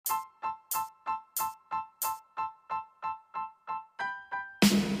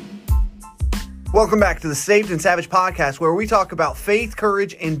Welcome back to the Saved and Savage podcast, where we talk about faith,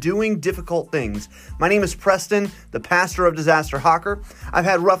 courage, and doing difficult things. My name is Preston, the pastor of Disaster Hawker. I've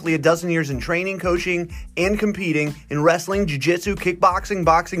had roughly a dozen years in training, coaching, and competing in wrestling, jiu-jitsu, kickboxing,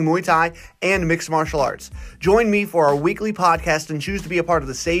 boxing, Muay Thai, and mixed martial arts. Join me for our weekly podcast and choose to be a part of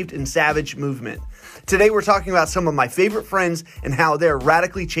the Saved and Savage movement. Today, we're talking about some of my favorite friends and how they're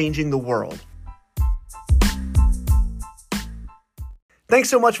radically changing the world. Thanks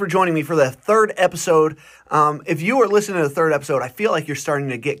so much for joining me for the third episode. If you are listening to the third episode, I feel like you're starting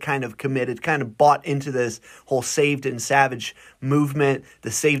to get kind of committed, kind of bought into this whole Saved and Savage movement, the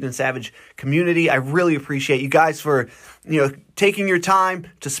Saved and Savage community. I really appreciate you guys for, taking your time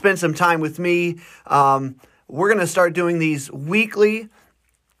to spend some time with me. We're going to start doing these weekly.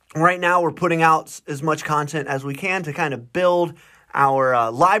 Right now, we're putting out as much content as we can to kind of build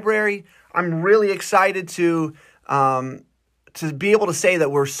our library. I'm really excited to be able to say that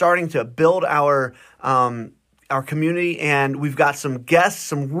we're starting to build our community, and we've got some guests,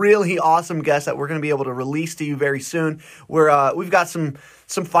 some really awesome guests that we're going to be able to release to you very soon. We've got some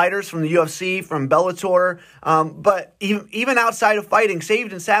fighters from the UFC, from Bellator, but even outside of fighting,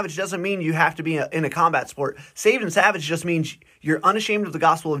 Saved and Savage doesn't mean you have to be in a combat sport. Saved and Savage just means you're unashamed of the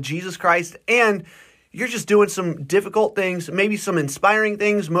gospel of Jesus Christ, and you're just doing some difficult things, maybe some inspiring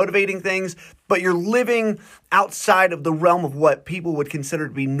things, motivating things, but you're living outside of the realm of what people would consider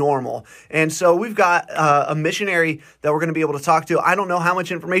to be normal. And so we've got a missionary that we're going to be able to talk to. I don't know how much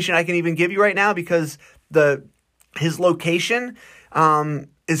information I can even give you right now because his location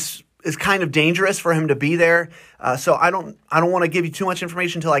is kind of dangerous for him to be there. So I don't want to give you too much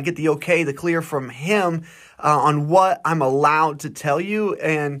information until I get the okay, the clear from him on what I'm allowed to tell you.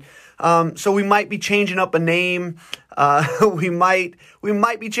 And so we might be changing up a name. We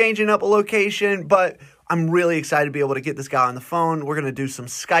might be changing up a location, but I'm really excited to be able to get this guy on the phone. We're going to do some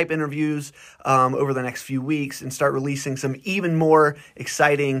Skype interviews over the next few weeks and start releasing some even more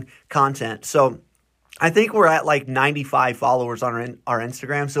exciting content. So I think we're at like 95 followers on our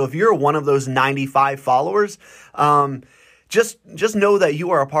Instagram. So if you're one of those 95 followers, just know that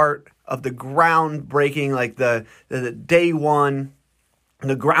you are a part of the groundbreaking, like the day one,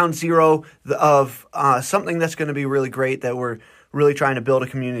 the ground zero of something that's going to be really great, that we're really trying to build a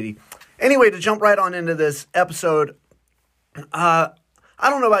community. Anyway, to jump right on into this episode, I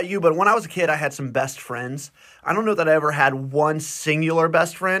don't know about you, but when I was a kid, I had some best friends. I don't know that I ever had one singular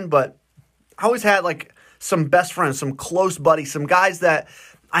best friend, but I always had like some best friends, some close buddies, some guys that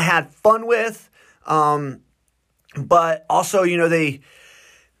I had fun with, but also, they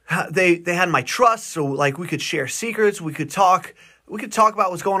had my trust, so like we could share secrets, we could talk about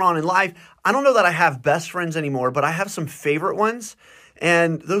what's going on in life. I don't know that I have best friends anymore, but I have some favorite ones.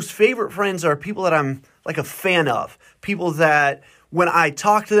 And those favorite friends are people that I'm like a fan of. People that when I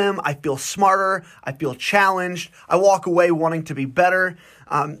talk to them, I feel smarter. I feel challenged. I walk away wanting to be better.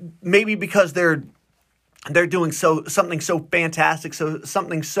 Maybe because they're doing something so fantastic,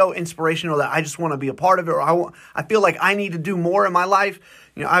 something so inspirational that I just want to be a part of it. Or I feel like I need to do more in my life.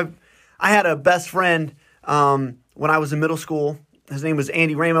 I had a best friend when I was in middle school. His name was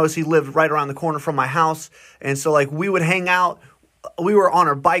Andy Ramos. He lived right around the corner from my house. And so like we would hang out. We were on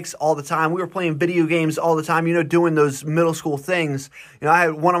our bikes all the time. We were playing video games all the time, doing those middle school things. I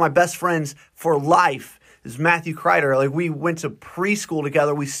had one of my best friends for life is Matthew Kreider. Like we went to preschool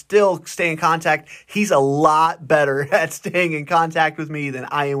together. We still stay in contact. He's a lot better at staying in contact with me than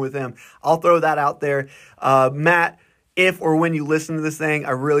I am with him. I'll throw that out there. Matt, if or when you listen to this thing,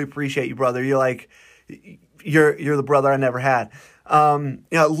 I really appreciate you, brother. You're the brother I never had.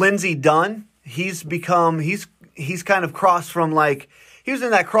 Lindsey Dunn, he's kind of crossed from like, he was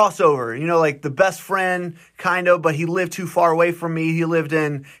in that crossover, like the best friend kind of, but he lived too far away from me. He lived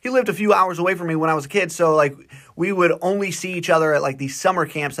a few hours away from me when I was a kid. So like we would only see each other at like these summer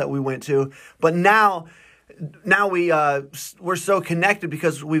camps that we went to. But now we're so connected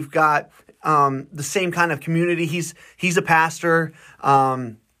because we've got the same kind of community. He's a pastor.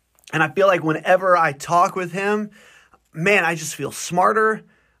 And I feel like whenever I talk with him, man, I just feel smarter.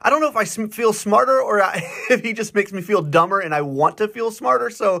 I don't know if I feel smarter or if he just makes me feel dumber and I want to feel smarter.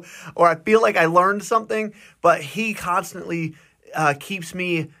 Or I feel like I learned something, but he constantly keeps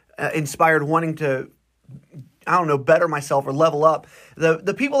me inspired, wanting to, better myself or level up.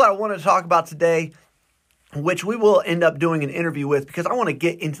 The people that I want to talk about today, which we will end up doing an interview with, because I want to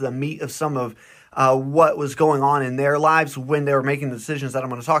get into the meat of some of what was going on in their lives when they were making the decisions that I'm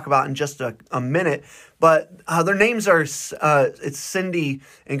going to talk about in just a minute. But their names are, it's Cindy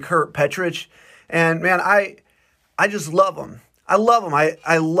and Kurt Petrich. And man, I just love them. I love them.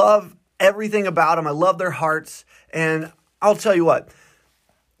 I love everything about them. I love their hearts. And I'll tell you what,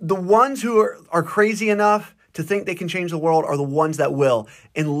 the ones who are crazy enough to think they can change the world are the ones that will.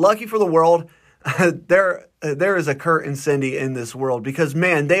 And lucky for the world, there is a Kurt and Cindy in this world, because,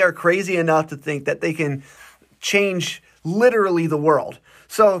 man, they are crazy enough to think that they can change literally the world.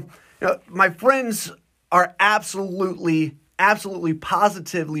 So, my friends are absolutely,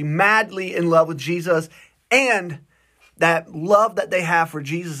 positively, madly in love with Jesus, and that love that they have for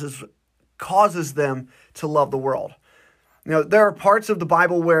Jesus causes them to love the world. There are parts of the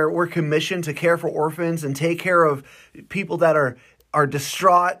Bible where we're commissioned to care for orphans and take care of people that are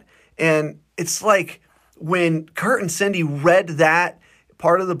distraught. And it's like when Kurt and Cindy read that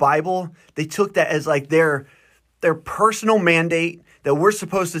part of the Bible, they took that as like their personal mandate that we're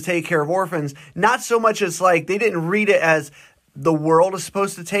supposed to take care of orphans. Not so much as like they didn't read it as the world is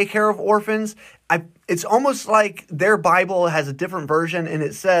supposed to take care of orphans. It's almost like their Bible has a different version and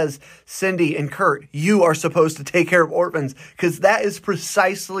it says, Cindy and Kurt, you are supposed to take care of orphans, because that is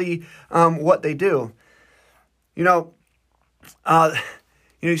precisely what they do.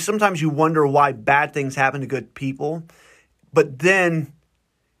 Sometimes you wonder why bad things happen to good people, but then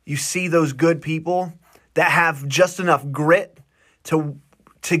you see those good people that have just enough grit to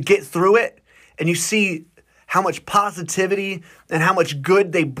get through it, and you see how much positivity and how much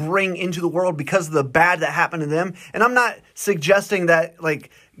good they bring into the world because of the bad that happened to them. And I'm not suggesting that like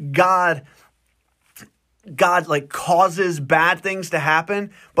God like causes bad things to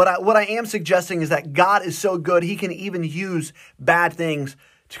happen, but what I am suggesting is that God is so good, he can even use bad things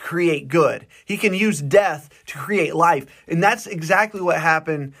to create good. He can use death to create life. And that's exactly what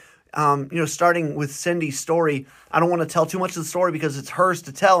happened, starting with Cindy's story. I don't want to tell too much of the story because it's hers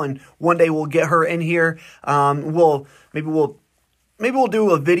to tell, and one day we'll get her in here. Maybe we'll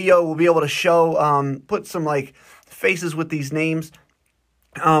do a video. We'll be able to show, put some like faces with these names.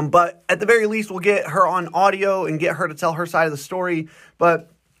 But at the very least, we'll get her on audio and get her to tell her side of the story. But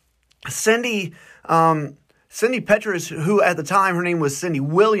Cindy Petrus, who at the time her name was Cindy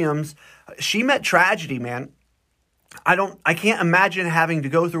Williams, she met tragedy, man. I can't imagine having to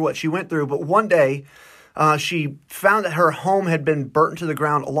go through what she went through, but one day she found that her home had been burnt to the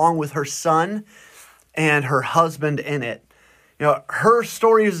ground along with her son and her husband in it. Her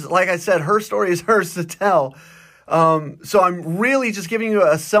story is, like I said, her story is hers to tell. So I'm really just giving you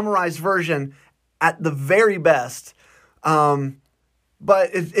a summarized version at the very best. But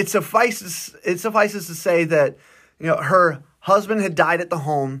it suffices to say that, her husband had died at the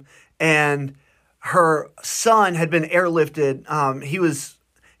home and her son had been airlifted. He was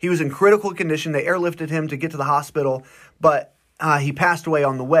in critical condition. They airlifted him to get to the hospital, but he passed away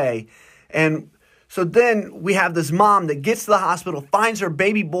on the way. And so then we have this mom that gets to the hospital, finds her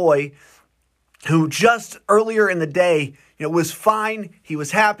baby boy, who just earlier in the day, was fine. He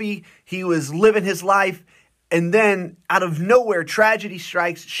was happy. He was living his life. And then out of nowhere, tragedy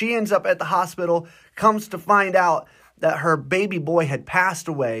strikes. She ends up at the hospital, comes to find out that her baby boy had passed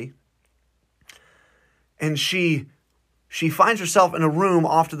away. And she finds herself in a room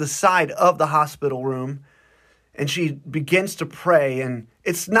off to the side of the hospital room, and she begins to pray. And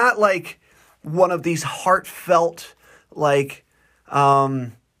it's not like one of these heartfelt, like,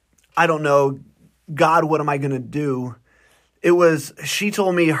 I don't know, God, what am I going to do? She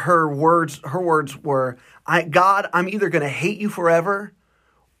told me her words were, God, I'm either going to hate you forever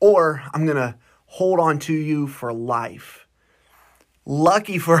or I'm going to hold on to you for life.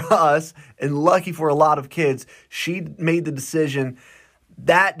 Lucky for us and lucky for a lot of kids, she made the decision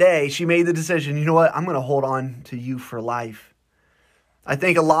that day. She made the decision, you know what? I'm going to hold on to you for life. I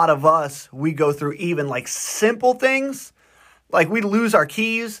think a lot of us, we go through even like simple things. Like we lose our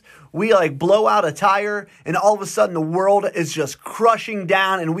keys, we like blow out a tire, and all of a sudden the world is just crushing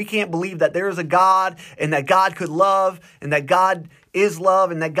down, and we can't believe that there is a God, and that God could love, and that God is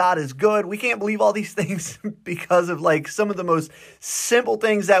love, and that God is good. We can't believe all these things because of like some of the most simple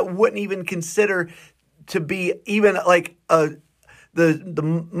things that wouldn't even consider to be even like the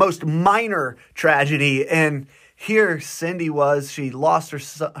most minor tragedy. And here Cindy was, she lost her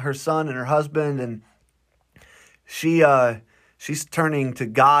son and her husband, and she's turning to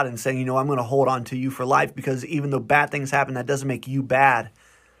God and saying, I'm going to hold on to you for life, because even though bad things happen, that doesn't make you bad.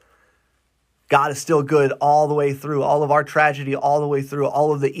 God is still good all the way through, all of our tragedy, all the way through,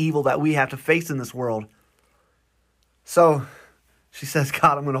 all of the evil that we have to face in this world. So she says,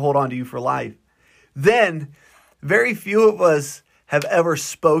 God, I'm going to hold on to you for life. Then very few of us have ever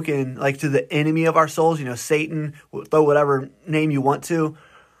spoken like to the enemy of our souls, Satan, throw whatever name you want to.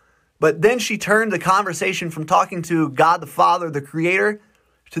 But then she turned the conversation from talking to God the Father, the Creator,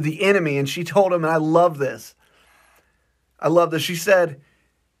 to the enemy. And she told him, and I love this. She said,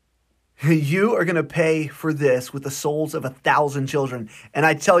 You are going to pay for this with the souls of 1,000 children. And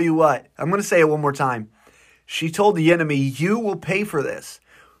I tell you what, I'm going to say it one more time. She told the enemy, you will pay for this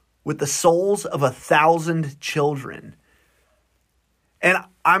with the souls of 1,000 children. And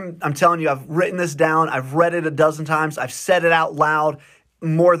I'm telling you, I've written this down. I've read it a dozen times. I've said it out loud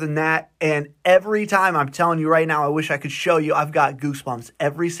more than that. And every time, I'm telling you right now, I wish I could show you, I've got goosebumps.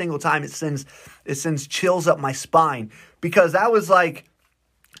 Every single time it sends chills up my spine, because that was like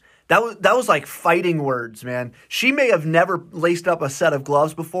fighting words, man. She may have never laced up a set of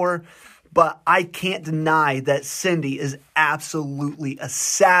gloves before, but I can't deny that Cindy is absolutely a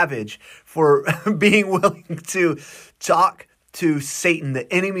savage for being willing to talk to Satan,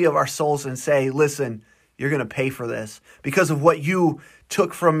 the enemy of our souls, and say, listen, you're going to pay for this. Because of what you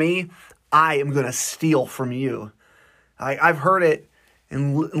took from me, I am going to steal from you. I've heard it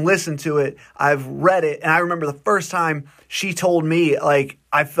and listened to it. I've read it. And I remember the first time she told me, like,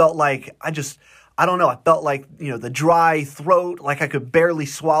 I felt like I don't know. I felt like, the dry throat, like I could barely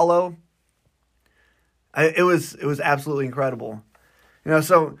swallow. It was absolutely incredible.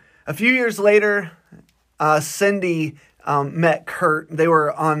 So a few years later, Cindy met Kurt. They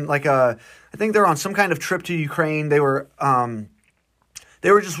were on I think they were on some kind of trip to Ukraine. They were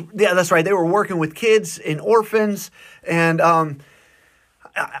that's right. They were working with kids in orphans. And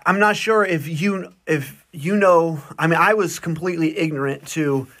I'm not sure if you know, I was completely ignorant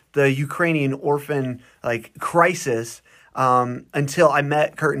to the Ukrainian orphan crisis until I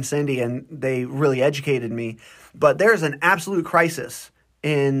met Kurt and Cindy, and they really educated me. But there's an absolute crisis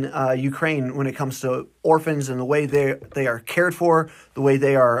in Ukraine when it comes to orphans and the way they are cared for, the way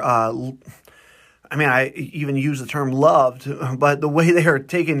they are, I even use the term loved, but the way they are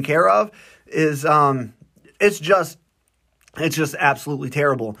taken care of is, it's just absolutely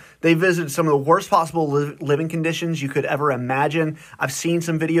terrible. They visited some of the worst possible living conditions you could ever imagine. I've seen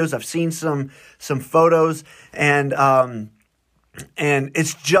some videos, I've seen some photos, and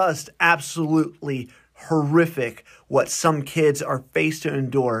it's just absolutely horrific what some kids are faced to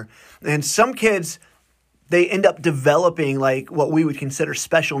endure. And some kids, they end up developing what we would consider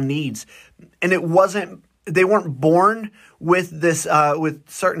special needs. And they weren't born with this, with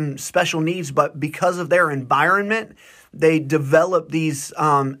certain special needs, but because of their environment, they develop these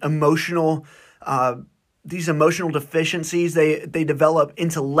emotional deficiencies. They develop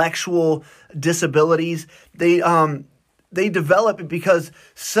intellectual disabilities. They develop it because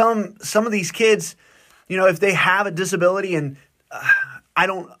some of these kids, if they have a disability, and I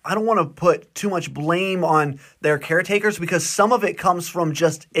don't want to put too much blame on their caretakers, because some of it comes from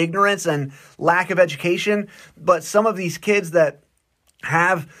just ignorance and lack of education. But some of these kids that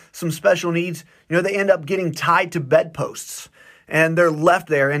have some special needs, they end up getting tied to bedposts and they're left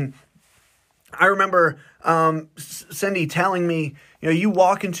there. And I remember Cindy telling me, you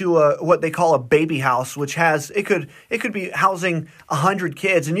walk into what they call a baby house, which it could be housing 100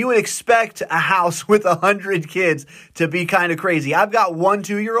 kids, and you would expect a house with 100 kids to be kind of crazy. I've got 1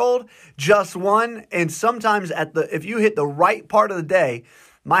 2-year-old, just one, and sometimes if you hit the right part of the day,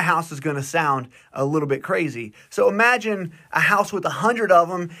 my house is going to sound a little bit crazy. So imagine a house with 100 of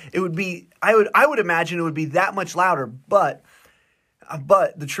them. It would be, I would imagine it would be that much louder. But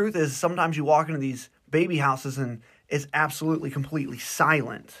the truth is, sometimes you walk into these baby houses and it's absolutely, completely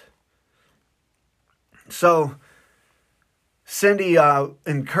silent. So Cindy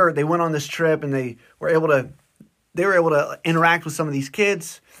and Kurt, they went on this trip, and they were able to interact with some of these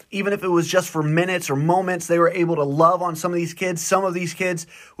kids. Even if it was just for minutes or moments, they were able to love on some of these kids. Some of these kids,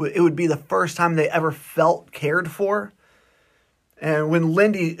 it would be the first time they ever felt cared for. And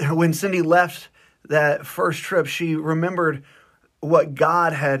when Cindy left that first trip, she remembered what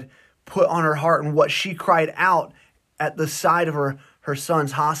God had put on her heart and what she cried out at the side of her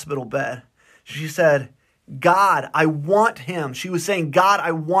son's hospital bed. She said, God, I want him. She was saying, God,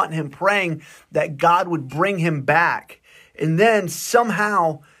 I want him, praying that God would bring him back. And then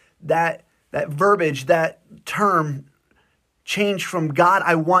somehow that verbiage, that term changed from God,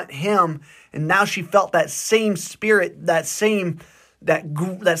 I want him. And now she felt that same spirit, that same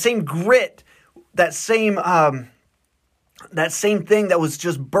grit, that same thing that was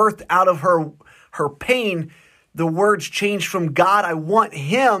just birthed out of her pain. The words changed from God, I want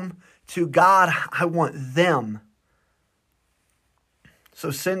him, to God, I want them.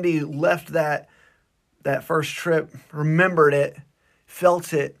 So Cindy left that first trip, remembered it,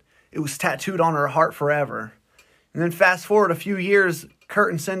 felt it. It was tattooed on her heart forever. And then fast forward a few years,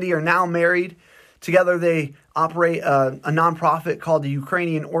 Kurt and Cindy are now married. Together they operate a nonprofit called the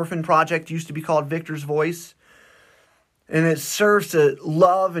Ukrainian Orphan Project, used to be called Victor's Voice. And it serves to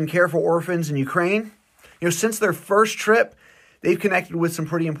love and care for orphans in Ukraine. Since their first trip, They've connected with some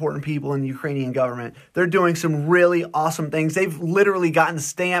pretty important people in the Ukrainian government. They're doing some really awesome things. They've literally gotten the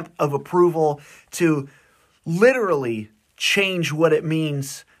stamp of approval to literally change what it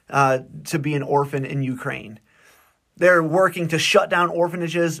means to be an orphan in Ukraine. They're working to shut down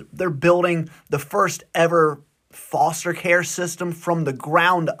orphanages. They're building the first ever foster care system from the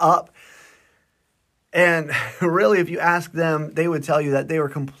ground up. And really, if you ask them, they would tell you that they were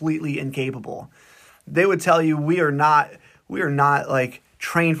completely incapable. They would tell you, we are not like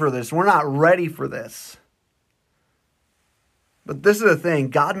trained for this. We're not ready for this. But this is the thing.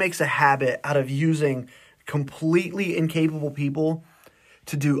 God makes a habit out of using completely incapable people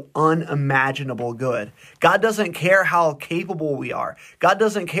to do unimaginable good. God doesn't care how capable we are. God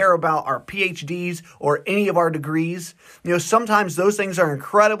doesn't care about our PhDs or any of our degrees. You know, sometimes those things are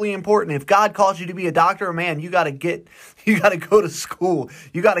incredibly important. If God calls you to be a doctor, man, you got to go to school.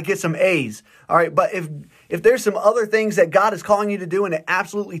 You got to get some A's. All right. But if there's some other things that God is calling you to do and it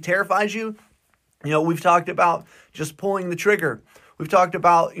absolutely terrifies you, you know, we've talked about just pulling the trigger. We've talked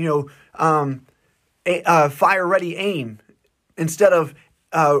about, fire, ready, aim instead of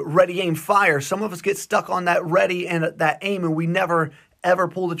ready, aim, fire. Some of us get stuck on that ready and that aim, and we never, ever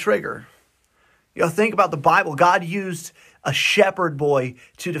pull the trigger. You know, think about the Bible. God used a shepherd boy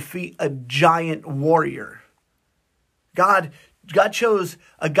to defeat a giant warrior. God chose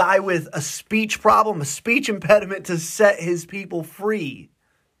a guy with a speech problem, a speech impediment, to set his people free.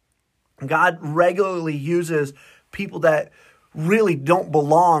 God regularly uses people that really don't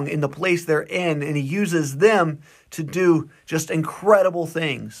belong in the place they're in, and he uses them to do just incredible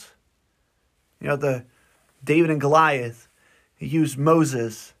things. You know, the David and Goliath, he used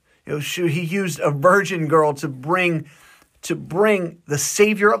Moses. You know, he used a virgin girl to bring the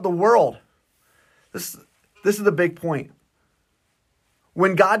Savior of the world. This is the big point.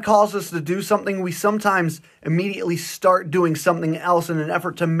 When God calls us to do something, we sometimes immediately start doing something else in an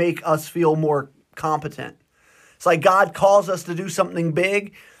effort to make us feel more competent. It's like God calls us to do something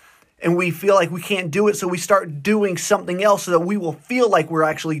big and we feel like we can't do it, so we start doing something else so that we will feel like we're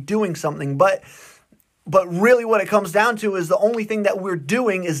actually doing something. But really what it comes down to is the only thing that we're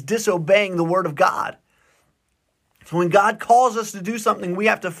doing is disobeying the word of God. So when God calls us to do something, we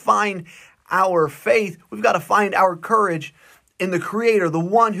have to find our faith. We've got to find our courage in the Creator, the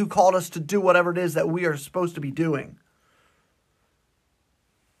one who called us to do whatever it is that we are supposed to be doing.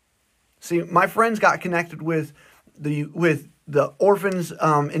 See, my friends got connected with the orphans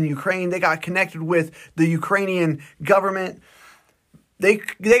in Ukraine. They got connected with the Ukrainian government. They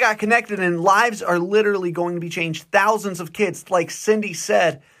got connected, and lives are literally going to be changed. Thousands of kids, like Cindy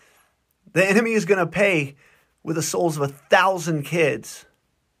said, the enemy is going to pay with the souls of 1,000 kids.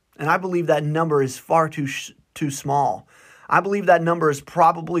 And I believe that number is far too small. I believe that number is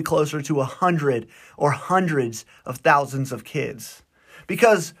probably closer to 100 or hundreds of thousands of kids.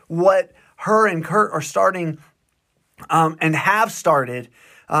 Because what her and Kurt are starting and have started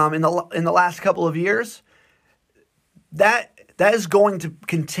in the last couple of years, that is going to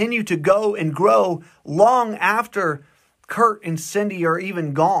continue to go and grow long after Kurt and Cindy are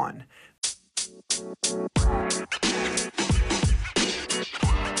even gone.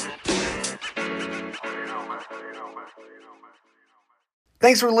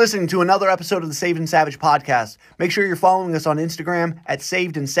 Thanks for listening to another episode of the Saved and Savage podcast. Make sure you're following us on Instagram at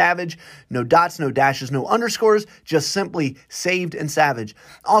Saved and Savage. No dots, no dashes, no underscores, just simply Saved and Savage.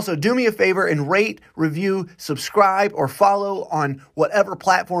 Also, do me a favor and rate, review, subscribe, or follow on whatever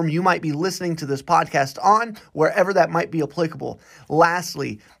platform you might be listening to this podcast on, wherever that might be applicable.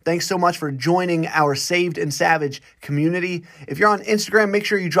 Lastly, thanks so much for joining our Saved and Savage community. If you're on Instagram, make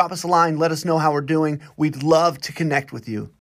sure you drop us a line. Let us know how we're doing. We'd love to connect with you.